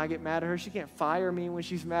her when I get mad at her. She can't fire me when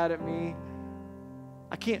she's mad at me.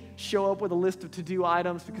 I can't show up with a list of to-do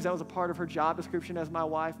items because that was a part of her job description as my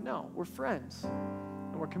wife. No, we're friends,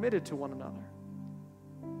 and we're committed to one another.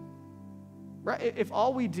 Right? If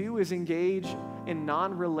all we do is engage in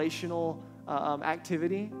non-relational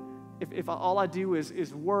activity, if all I do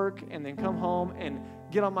is work and then come home and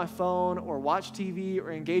get on my phone or watch TV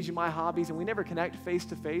or engage in my hobbies, and we never connect face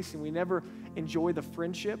to face and we never enjoy the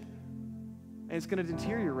friendship, and it's going to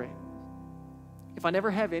deteriorate. If I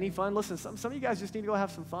never have any fun, listen, some of you guys just need to go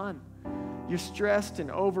have some fun. You're stressed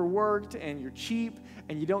and overworked and you're cheap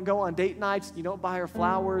and you don't go on date nights, and you don't buy her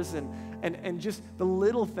flowers and just the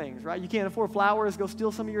little things, right? You can't afford flowers, go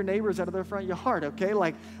steal some of your neighbors out of their front yard, okay?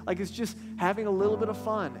 Like it's just having a little bit of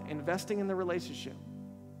fun, investing in the relationship.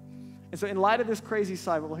 And so in light of this crazy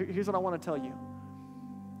cycle, here's what I want to tell you.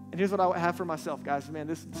 And here's what I have for myself, guys. Man,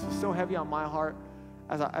 this is so heavy on my heart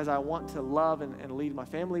as I want to love and lead my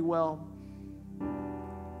family well,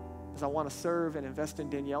 as I want to serve and invest in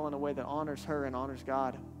Danielle in a way that honors her and honors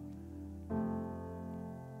God.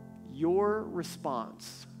 Your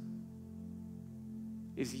response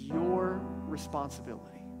is your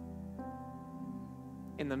responsibility.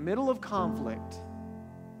 In the middle of conflict,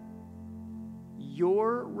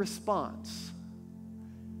 your response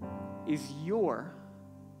is your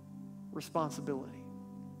responsibility.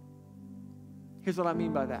 Here's what I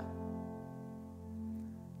mean by that.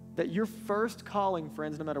 That your first calling,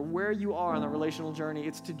 friends, no matter where you are on the relational journey,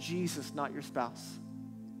 it's to Jesus, not your spouse.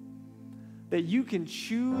 That you can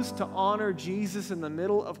choose to honor Jesus in the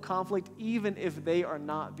middle of conflict, even if they are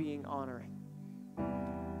not being honoring.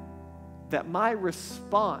 That my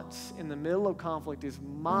response in the middle of conflict is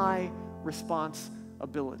my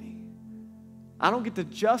responsibility. I don't get to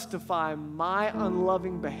justify my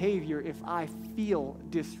unloving behavior if I feel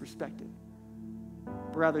disrespected.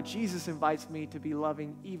 But rather, Jesus invites me to be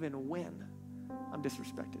loving even when I'm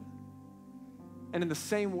disrespected. And in the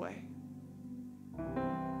same way,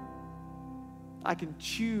 I can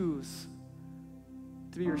choose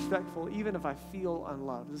to be respectful even if I feel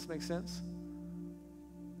unloved. Does this make sense?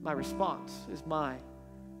 My response is my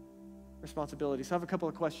responsibility. So I have a couple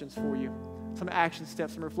of questions for you, some action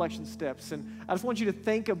steps, some reflection steps, and I just want you to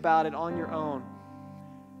think about it on your own.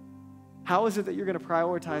 How is it that you're going to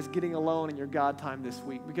prioritize getting alone in your God time this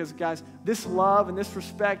week? Because, guys, this love and this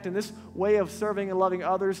respect and this way of serving and loving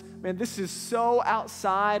others, man, this is so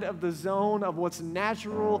outside of the zone of what's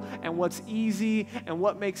natural and what's easy and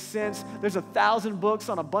what makes sense. There's 1,000 books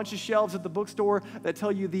on a bunch of shelves at the bookstore that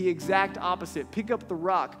tell you the exact opposite. Pick up the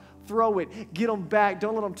rock, throw it, get them back.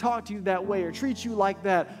 Don't let them talk to you that way or treat you like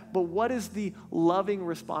that. But what is the loving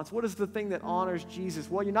response? What is the thing that honors Jesus?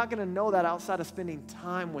 Well, you're not going to know that outside of spending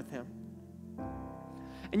time with him.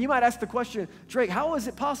 And you might ask the question, Drake, how is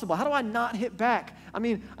it possible? How do I not hit back? I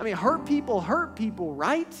mean, hurt people,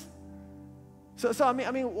 right? So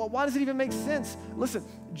well, why does it even make sense? Listen,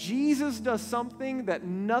 Jesus does something that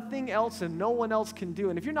nothing else and no one else can do.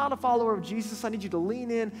 And if you're not a follower of Jesus, I need you to lean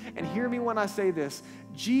in and hear me when I say this.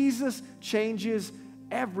 Jesus changes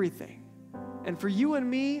everything. And for you and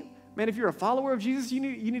me, man, if you're a follower of Jesus, you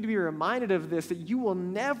need to be reminded of this, that you will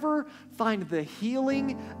never find the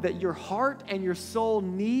healing that your heart and your soul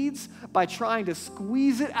needs by trying to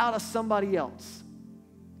squeeze it out of somebody else.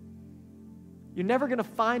 You're never going to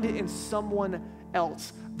find it in someone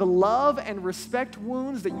else. The love and respect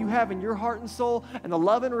wounds that you have in your heart and soul and the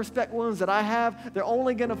love and respect wounds that I have, they're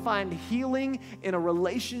only going to find healing in a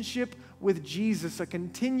relationship with Jesus, a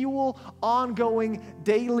continual, ongoing,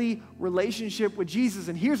 daily relationship with Jesus.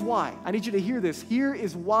 And here's why. I need you to hear this. Here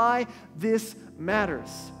is why this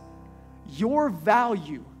matters. Your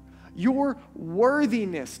value, your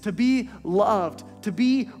worthiness to be loved, to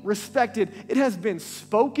be respected, it has been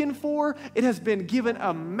spoken for. It has been given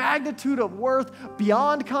a magnitude of worth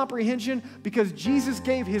beyond comprehension because Jesus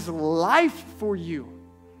gave his life for you.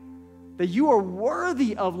 That you are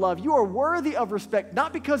worthy of love. You are worthy of respect,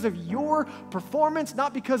 not because of your performance,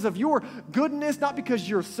 not because of your goodness, not because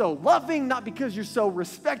you're so loving, not because you're so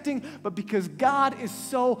respecting, but because God is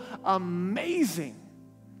so amazing.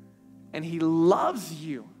 And he loves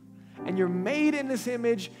you. And you're made in this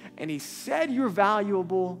image, and he said you're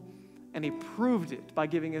valuable, and he proved it by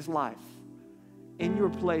giving his life in your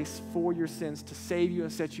place for your sins to save you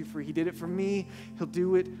and set you free. He did it for me. He'll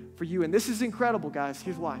do it for you. And this is incredible, guys.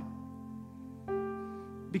 Here's why.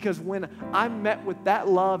 Because when I'm met with that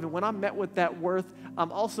love and when I'm met with that worth,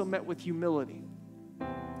 I'm also met with humility.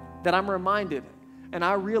 That I'm reminded and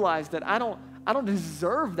I realize that I don't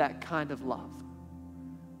deserve that kind of love.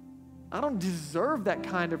 I don't deserve that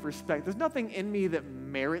kind of respect. There's nothing in me that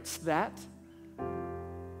merits that.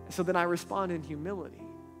 So then I respond in humility.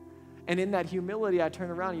 And in that humility, I turn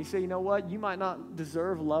around and you say, you know what? You might not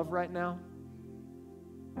deserve love right now,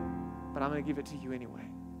 but I'm going to give it to you anyway.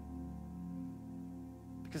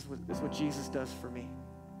 Because that's what Jesus does for me.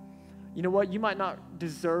 You know what? You might not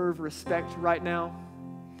deserve respect right now,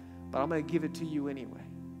 but I'm going to give it to you anyway.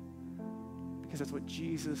 Because that's what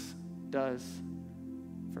Jesus does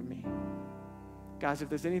for me. Guys, if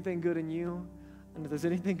there's anything good in you, and if there's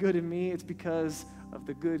anything good in me, it's because of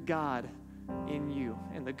the good God in you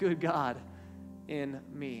and the good God in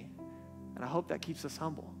me. And I hope that keeps us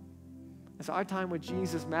humble. And so our time with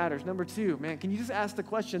Jesus matters. Number 2, man, can you just ask the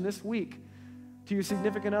question this week to your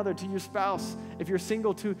significant other, to your spouse, if you're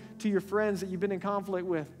single, to your friends that you've been in conflict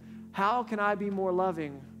with, how can I be more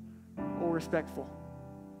loving or respectful?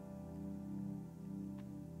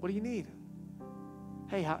 What do you need?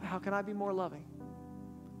 Hey, how can I be more loving?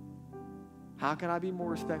 How can I be more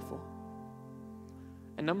respectful?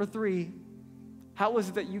 And number 3, how is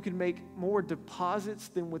it that you can make more deposits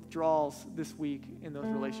than withdrawals this week in those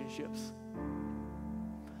relationships?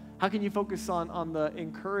 How can you focus on the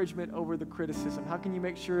encouragement over the criticism? How can you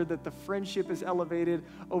make sure that the friendship is elevated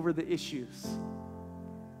over the issues?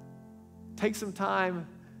 Take some time,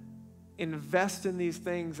 invest in these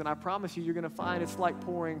things, and I promise you, you're going to find it's like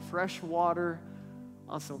pouring fresh water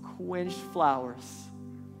on some quenched flowers.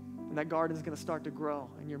 And that garden is going to start to grow,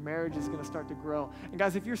 and your marriage is going to start to grow. And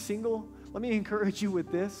guys, if you're single, let me encourage you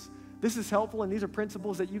with this. This is helpful, and these are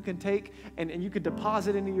principles that you can take and you can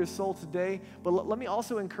deposit into your soul today. But let me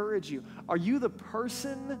also encourage you. Are you the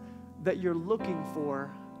person that you're looking for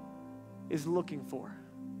is looking for?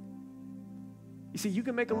 You see, you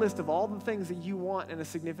can make a list of all the things that you want in a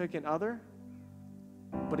significant other,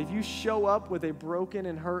 but if you show up with a broken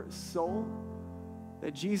and hurt soul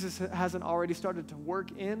that Jesus hasn't already started to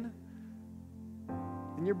work in,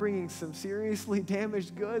 then you're bringing some seriously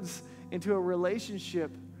damaged goods into a relationship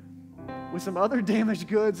with some other damaged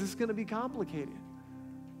goods. It's going to be complicated.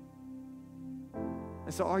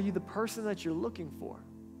 And so are you the person that you're looking for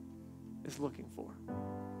is looking for?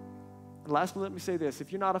 And lastly, let me say this.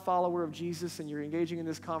 If you're not a follower of Jesus and you're engaging in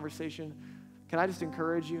this conversation, can I just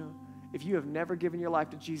encourage you? If you have never given your life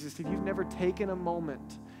to Jesus, if you've never taken a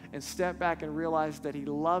moment and stepped back and realized that he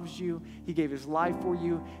loves you, he gave his life for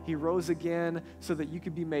you, he rose again so that you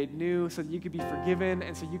could be made new, so that you could be forgiven,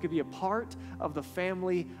 and so you could be a part of the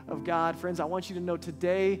family of God. Friends, I want you to know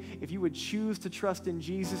today, if you would choose to trust in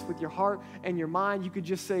Jesus with your heart and your mind, you could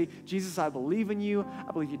just say, Jesus, I believe in you.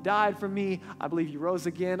 I believe you died for me. I believe you rose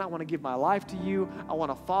again. I want to give my life to you. I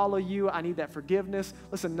want to follow you. I need that forgiveness.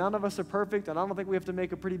 Listen, none of us are perfect, and I don't think we have to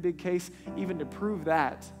make a pretty big case even to prove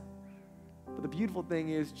that. But the beautiful thing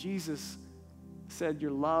is Jesus said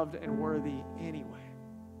you're loved and worthy anyway.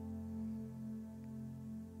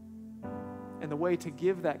 And the way to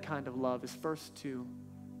give that kind of love is first to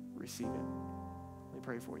receive it. Let me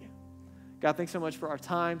pray for you. God, thanks so much for our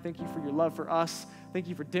time. Thank you for your love for us. Thank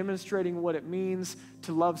you for demonstrating what it means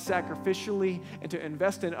to love sacrificially and to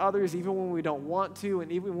invest in others even when we don't want to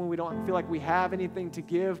and even when we don't feel like we have anything to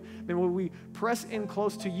give. Then when we press in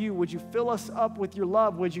close to you, would you fill us up with your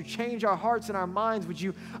love? Would you change our hearts and our minds? Would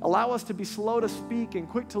you allow us to be slow to speak and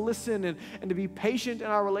quick to listen and to be patient in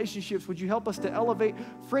our relationships? Would you help us to elevate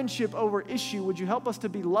friendship over issue? Would you help us to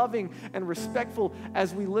be loving and respectful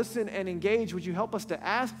as we listen and engage? Would you help us to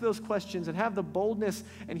ask those questions and have the boldness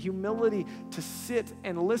and humility to sit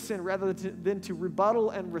and listen rather than to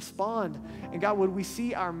rebuttal and respond? And God, would we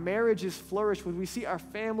see our marriages flourish? Would we see our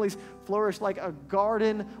families flourish like a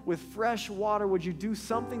garden with fresh water? Would you do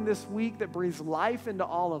something this week that breathes life into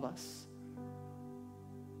all of us?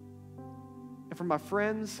 And for my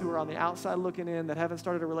friends who are on the outside looking in that haven't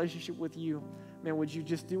started a relationship with you, man, would you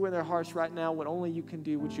just do in their hearts right now what only you can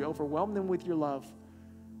do? Would you overwhelm them with your love?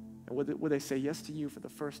 And would they say yes to you for the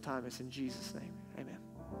first time? It's in Jesus' name. Amen.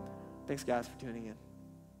 Thanks, guys, for tuning in.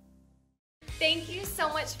 Thank you so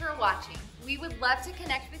much for watching. We would love to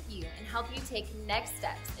connect with you and help you take next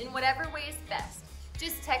steps in whatever way is best.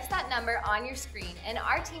 Just text that number on your screen and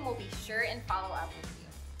our team will be sure and follow up with you.